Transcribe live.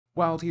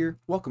Wild here,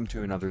 welcome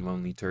to another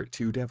Lonely Turret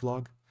 2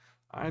 devlog.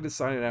 I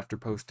decided after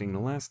posting the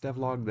last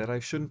devlog that I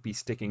shouldn't be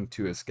sticking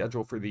to a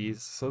schedule for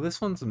these, so this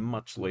one's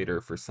much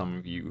later for some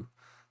of you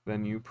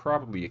than you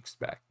probably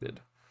expected.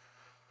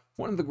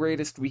 One of the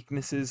greatest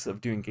weaknesses of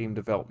doing game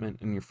development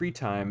in your free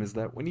time is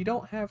that when you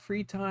don't have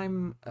free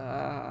time,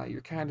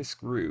 you're kinda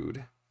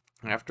screwed.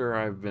 After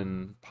I've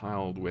been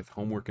piled with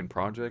homework and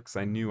projects,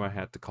 I knew I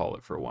had to call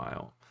it for a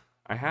while.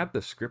 I had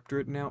the script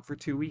written out for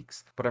 2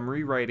 weeks, but I'm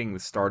rewriting the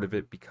start of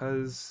it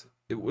because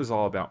it was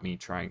all about me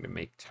trying to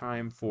make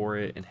time for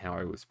it and how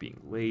I was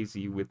being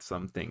lazy with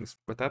some things,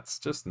 but that's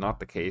just not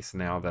the case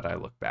now that I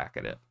look back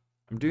at it.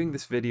 I'm doing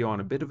this video on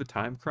a bit of a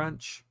time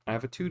crunch. I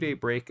have a 2-day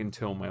break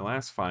until my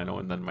last final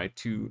and then my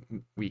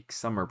 2-week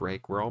summer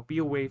break where I'll be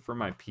away from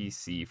my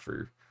PC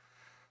for,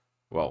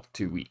 well,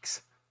 2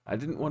 weeks. I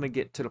didn't want to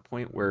get to the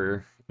point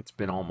where it's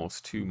been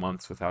almost 2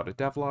 months without a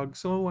devlog,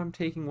 so I'm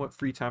taking what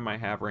free time I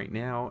have right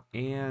now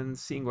and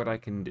seeing what I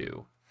can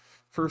do.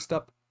 First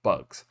up,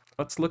 bugs.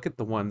 Let's look at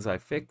the ones I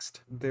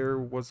fixed. There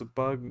was a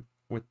bug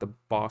with the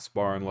boss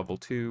bar in level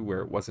 2 where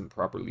it wasn't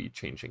properly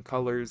changing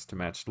colors to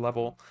match the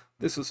level.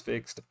 This was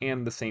fixed,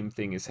 and the same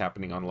thing is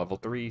happening on level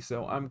 3,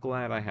 so I'm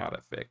glad I had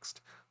it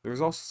fixed.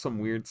 There's also some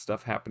weird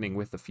stuff happening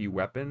with a few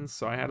weapons,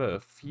 so I had a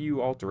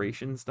few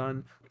alterations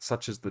done,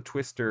 such as the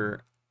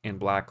Twister and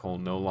Black Hole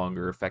no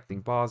longer affecting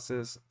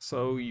bosses,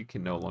 so you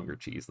can no longer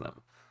cheese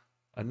them.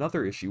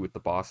 Another issue with the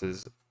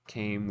bosses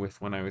came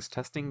with when I was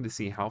testing to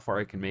see how far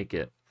I can make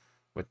it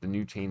with the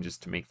new changes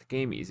to make the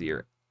game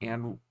easier,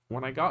 and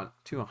when I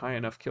got to a high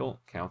enough kill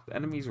count, the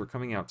enemies were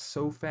coming out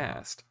so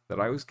fast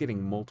that I was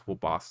getting multiple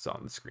bosses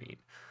on the screen.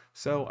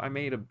 So I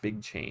made a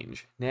big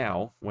change.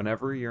 Now,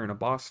 whenever you're in a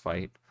boss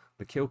fight,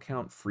 the kill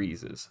count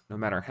freezes, no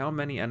matter how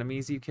many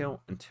enemies you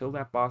kill, until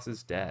that boss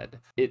is dead.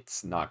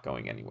 It's not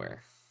going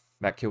anywhere.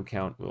 That kill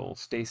count will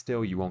stay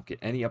still, you won't get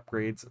any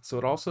upgrades, so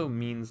it also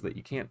means that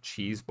you can't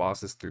cheese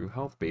bosses through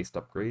health-based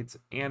upgrades,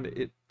 and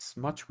it's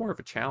much more of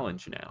a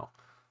challenge now.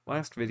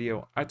 Last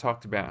video, I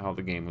talked about how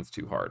the game was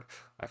too hard.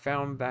 I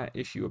found that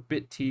issue a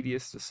bit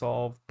tedious to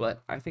solve,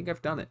 but I think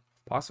I've done it.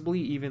 Possibly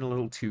even a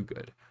little too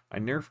good. I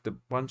nerfed a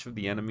bunch of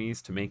the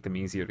enemies to make them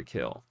easier to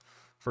kill.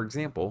 For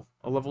example,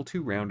 a level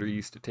 2 rounder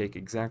used to take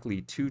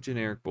exactly 2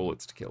 generic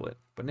bullets to kill it,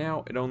 but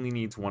now it only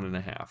needs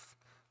 1.5.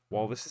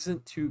 While this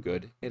isn't too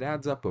good, it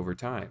adds up over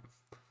time.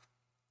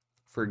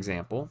 For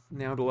example,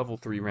 now the level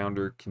 3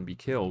 rounder can be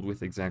killed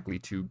with exactly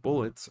 2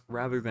 bullets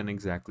rather than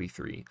exactly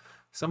 3.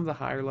 Some of the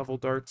higher level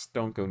darts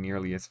don't go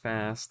nearly as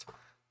fast,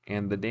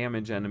 and the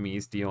damage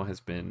enemies deal has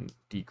been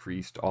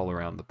decreased all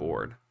around the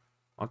board.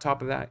 On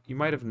top of that, you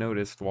might have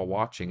noticed while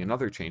watching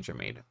another change I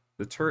made,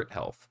 the turret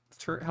health. The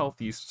turret health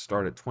used to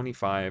start at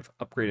 25,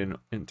 upgrade in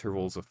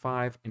intervals of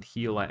 5, and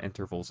heal at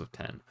intervals of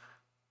 10.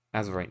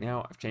 As of right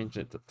now, I've changed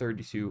it to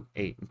 32,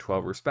 8, and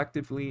 12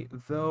 respectively,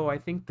 though I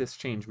think this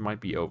change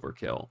might be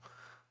overkill,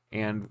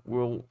 and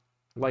we'll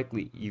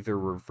likely either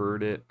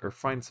revert it or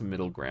find some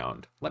middle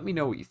ground. Let me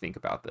know what you think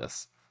about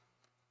this.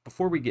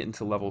 Before we get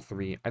into level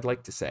 3, I'd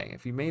like to say,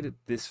 if you made it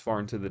this far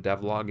into the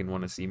devlog and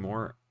want to see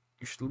more,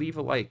 you should leave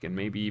a like and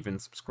maybe even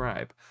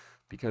subscribe,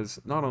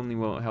 because not only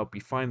will it help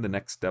you find the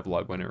next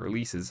devlog when it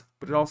releases,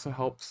 but it also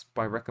helps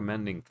by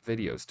recommending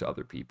videos to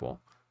other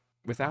people.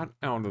 With that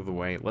out of the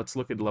way, let's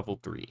look at level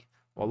 3.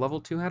 While level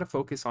 2 had a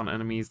focus on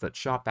enemies that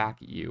shot back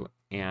at you,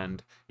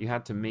 and you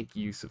had to make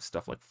use of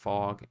stuff like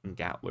fog and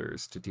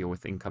gattlers to deal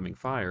with incoming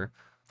fire,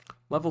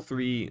 level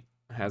 3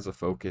 has a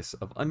focus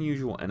of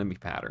unusual enemy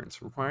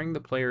patterns, requiring the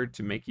player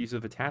to make use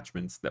of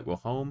attachments that will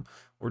home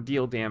or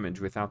deal damage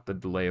without the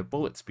delay of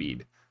bullet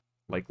speed,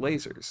 like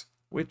lasers,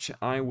 which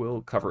I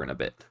will cover in a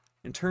bit.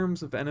 In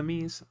terms of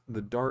enemies,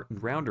 the dart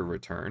and rounder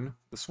return.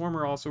 The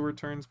swarmer also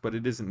returns, but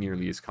it isn't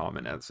nearly as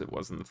common as it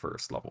was in the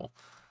first level.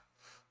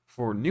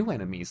 For new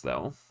enemies,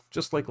 though,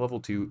 just like level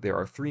 2, there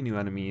are 3 new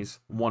enemies,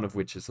 one of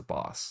which is a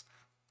boss.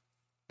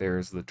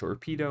 There's the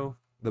Torpedo,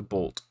 the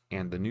Bolt,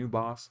 and the new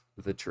boss,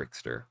 the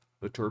Trickster.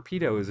 The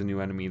Torpedo is a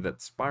new enemy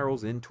that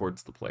spirals in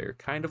towards the player,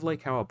 kind of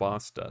like how a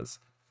boss does.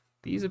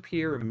 These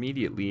appear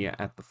immediately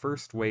at the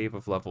first wave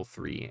of level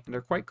 3, and are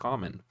quite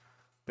common.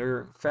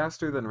 They're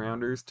faster than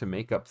rounders to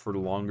make up for the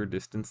longer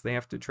distance they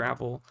have to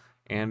travel,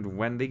 and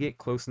when they get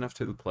close enough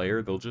to the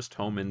player, they'll just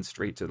home in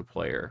straight to the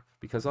player,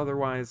 because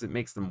otherwise it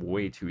makes them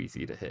way too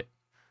easy to hit.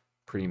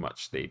 Pretty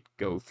much, they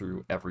go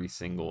through every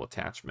single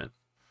attachment.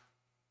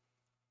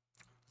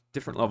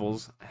 Different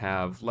levels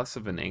have less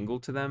of an angle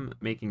to them,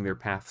 making their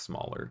path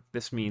smaller.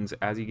 This means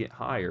as you get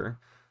higher,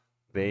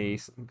 they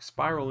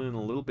spiral in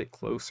a little bit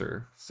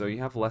closer, so you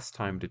have less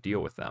time to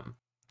deal with them.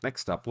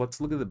 Next up,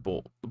 let's look at the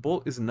Bolt. The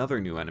Bolt is another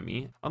new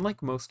enemy.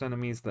 Unlike most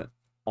enemies that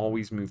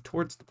always move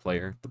towards the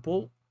player, the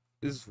Bolt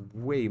is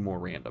way more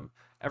random.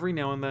 Every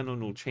now and then it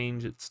will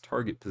change its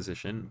target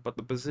position, but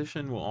the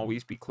position will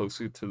always be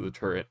closer to the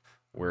turret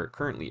where it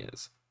currently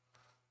is.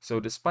 So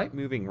despite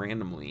moving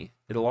randomly,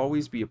 it'll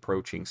always be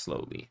approaching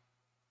slowly.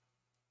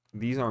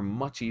 These are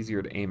much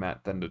easier to aim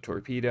at than the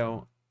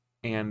Torpedo,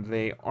 and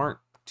they aren't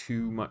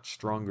too much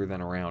stronger than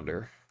a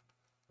rounder.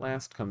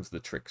 Last comes the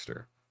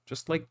Trickster.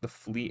 Just like the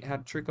fleet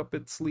had trick up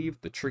its sleeve,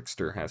 the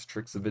Trickster has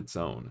tricks of its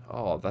own.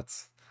 Oh,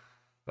 that's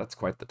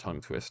quite the tongue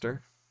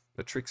twister.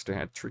 The Trickster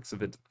had tricks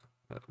of its.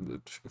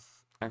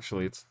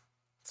 Actually, it's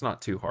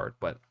not too hard,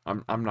 but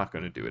I'm not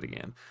going to do it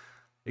again.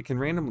 It can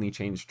randomly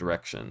change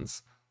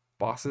directions.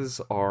 Bosses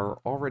are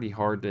already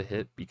hard to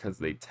hit because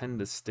they tend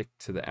to stick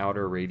to the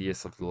outer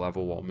radius of the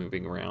level while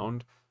moving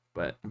around,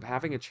 but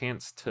having a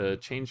chance to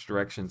change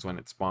directions when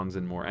it spawns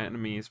in more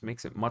enemies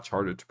makes it much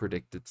harder to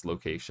predict its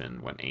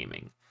location when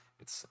aiming.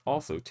 It's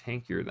also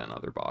tankier than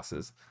other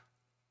bosses.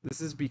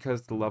 This is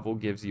because the level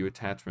gives you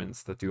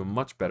attachments that do a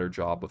much better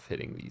job of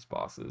hitting these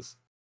bosses.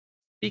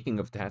 Speaking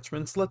of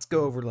attachments, let's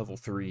go over level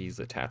 3's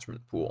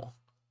attachment pool.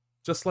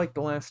 Just like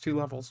the last two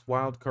levels,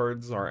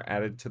 wildcards are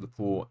added to the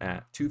pool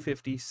at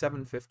 250,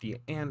 750,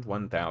 and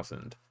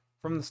 1000.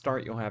 From the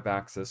start, you'll have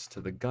access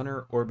to the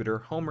Gunner,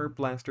 Orbiter, Homer,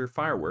 Blaster,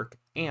 Firework,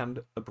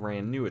 and a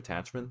brand new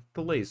attachment,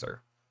 the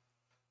Laser.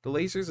 The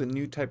Laser is a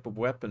new type of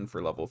weapon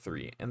for level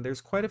 3, and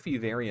there's quite a few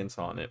variants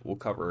on it we'll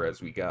cover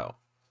as we go.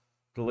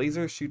 The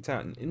Laser shoots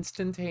out an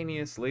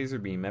instantaneous laser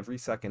beam every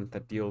second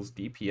that deals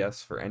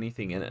DPS for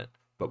anything in it,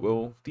 but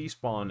will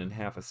despawn in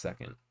half a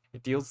second.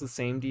 It deals the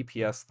same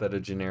DPS that a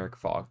generic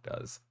fog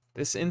does.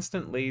 This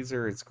instant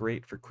laser is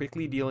great for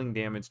quickly dealing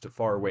damage to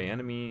faraway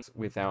enemies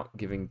without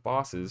giving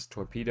bosses,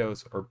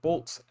 torpedoes, or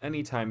bolts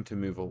any time to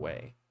move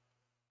away.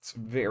 It's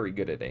very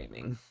good at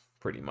aiming,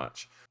 pretty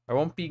much. I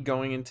won't be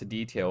going into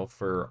detail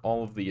for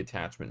all of the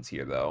attachments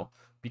here though,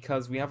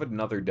 because we have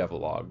another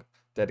devlog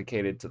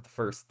dedicated to the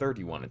first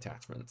 31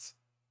 attachments.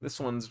 This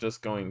one's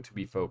just going to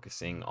be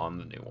focusing on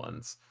the new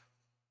ones.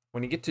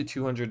 When you get to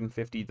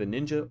 250, the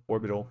Ninja,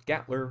 Orbital,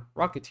 Gatler,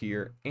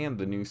 Rocketeer, and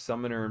the new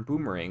Summoner and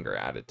Boomerang are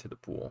added to the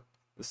pool.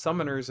 The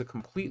Summoner is a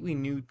completely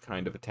new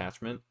kind of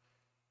attachment,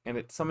 and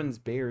it summons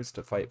bears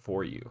to fight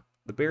for you.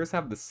 The bears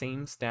have the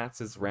same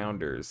stats as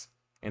rounders,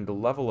 and the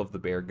level of the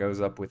bear goes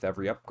up with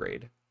every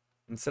upgrade.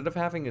 Instead of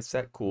having a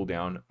set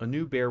cooldown, a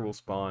new bear will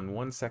spawn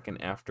 1 second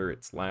after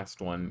its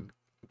last one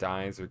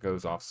dies or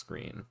goes off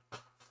screen.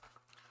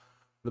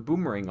 The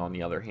Boomerang, on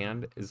the other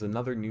hand, is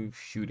another new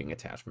shooting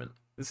attachment.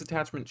 This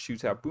attachment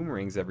shoots out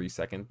boomerangs every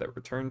second that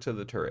return to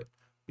the turret.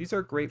 These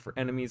are great for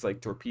enemies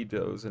like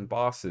torpedoes and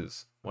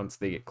bosses once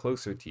they get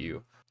closer to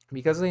you,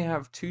 because they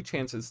have 2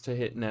 chances to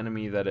hit an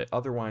enemy that it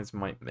otherwise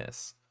might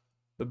miss.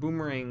 The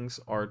boomerangs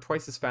are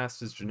twice as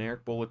fast as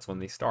generic bullets when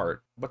they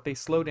start, but they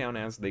slow down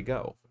as they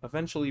go,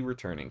 eventually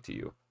returning to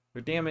you.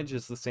 Their damage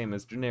is the same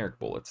as generic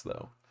bullets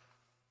though.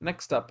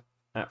 Next up,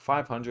 at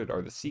 500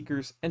 are the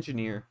Seekers,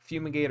 Engineer,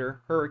 Fumigator,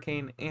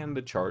 Hurricane, and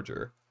the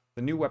Charger.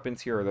 The new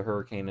weapons here are the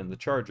Hurricane and the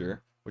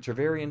Charger, which are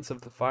variants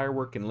of the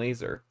Firework and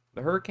Laser.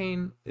 The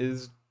Hurricane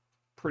is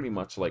pretty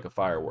much like a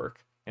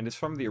firework, and is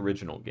from the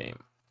original game.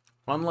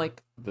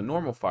 Unlike the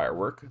normal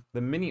firework,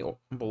 the mini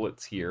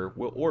bullets here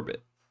will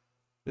orbit.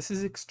 This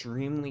is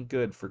extremely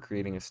good for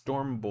creating a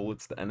storm of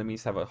bullets that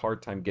enemies have a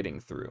hard time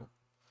getting through.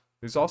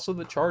 There's also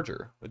the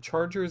Charger. The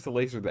Charger is a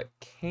laser that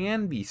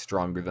can be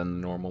stronger than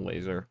the normal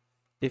laser,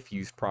 if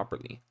used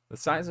properly. The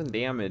size and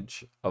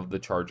damage of the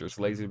Charger's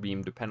laser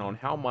beam depend on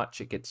how much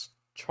it gets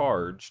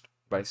charged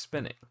by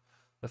spinning.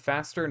 The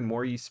faster and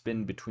more you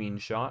spin between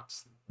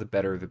shots, the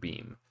better the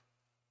beam.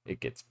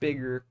 It gets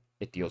bigger,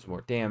 it deals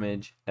more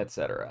damage,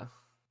 etc.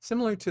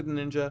 Similar to the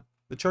Ninja,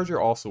 the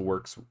Charger also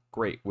works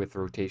great with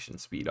rotation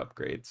speed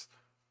upgrades.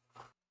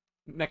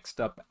 Next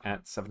up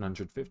at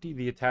 750,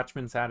 the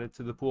attachments added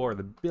to the pool are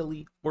the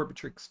Billy,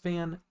 Orbitrix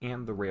Fan,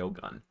 and the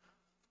Railgun.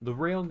 The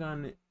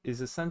Railgun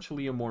is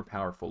essentially a more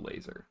powerful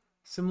laser.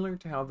 Similar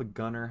to how the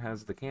Gunner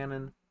has the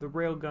cannon, the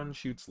Railgun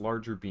shoots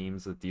larger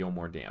beams that deal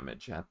more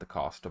damage at the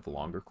cost of a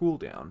longer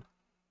cooldown.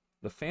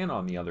 The Fan,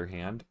 on the other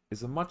hand,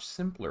 is a much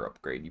simpler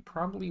upgrade you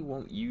probably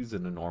won't use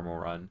in a normal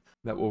run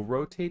that will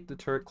rotate the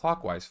turret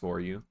clockwise for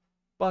you,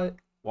 but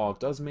while it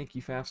does make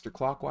you faster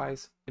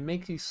clockwise, it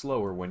makes you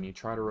slower when you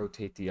try to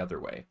rotate the other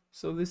way,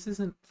 so this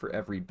isn't for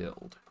every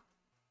build.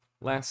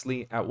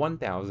 Lastly, at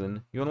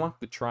 1000, you unlock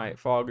the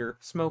Fogger,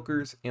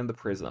 Smokers, and the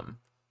Prism.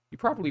 You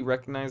probably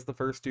recognize the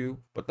first two,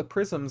 but the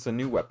Prism's a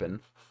new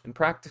weapon, and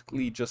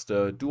practically just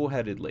a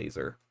dual-headed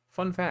laser.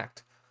 Fun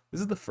fact,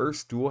 this is the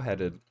first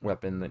dual-headed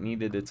weapon that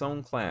needed its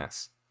own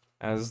class,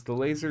 as the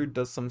laser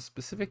does some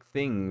specific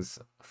things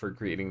for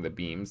creating the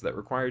beams that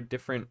require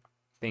different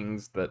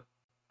things than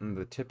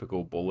the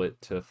typical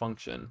bullet to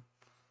function.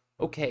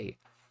 Okay,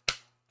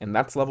 and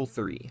that's level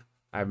 3.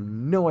 I have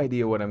no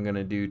idea what I'm going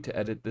to do to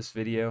edit this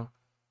video,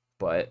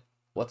 but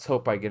let's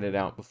hope I get it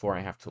out before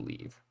I have to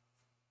leave.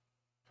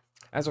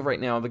 As of right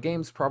now, the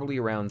game's probably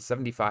around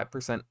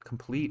 75%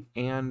 complete,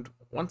 and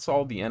once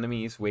all the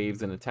enemies,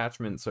 waves, and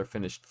attachments are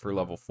finished for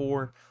level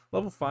 4,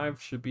 level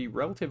 5 should be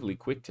relatively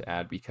quick to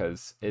add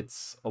because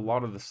it's a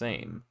lot of the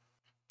same.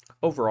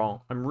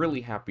 Overall, I'm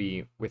really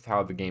happy with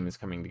how the game is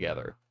coming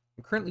together.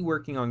 I'm currently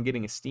working on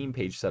getting a Steam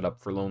page set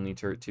up for Lonely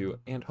Turret 2,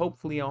 and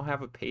hopefully I'll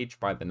have a page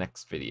by the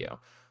next video.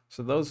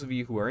 So those of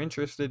you who are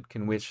interested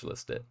can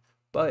wishlist it,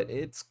 but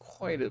it's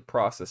quite a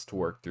process to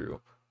work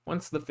through.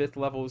 Once the 5th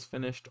level is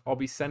finished, I'll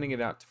be sending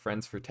it out to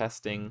friends for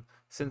testing,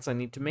 since I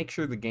need to make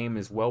sure the game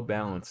is well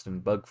balanced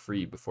and bug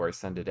free before I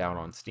send it out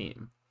on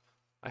Steam.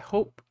 I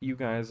hope you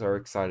guys are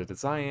excited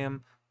as I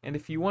am, and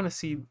if you want to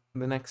see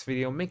the next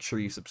video, make sure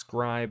you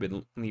subscribe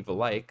and leave a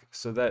like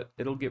so that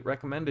it'll get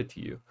recommended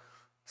to you.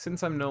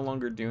 Since I'm no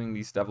longer doing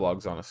these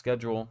devlogs on a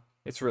schedule,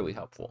 it's really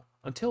helpful.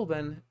 Until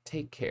then,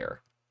 take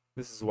care.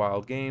 This is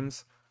Wild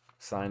Games,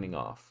 signing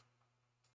off.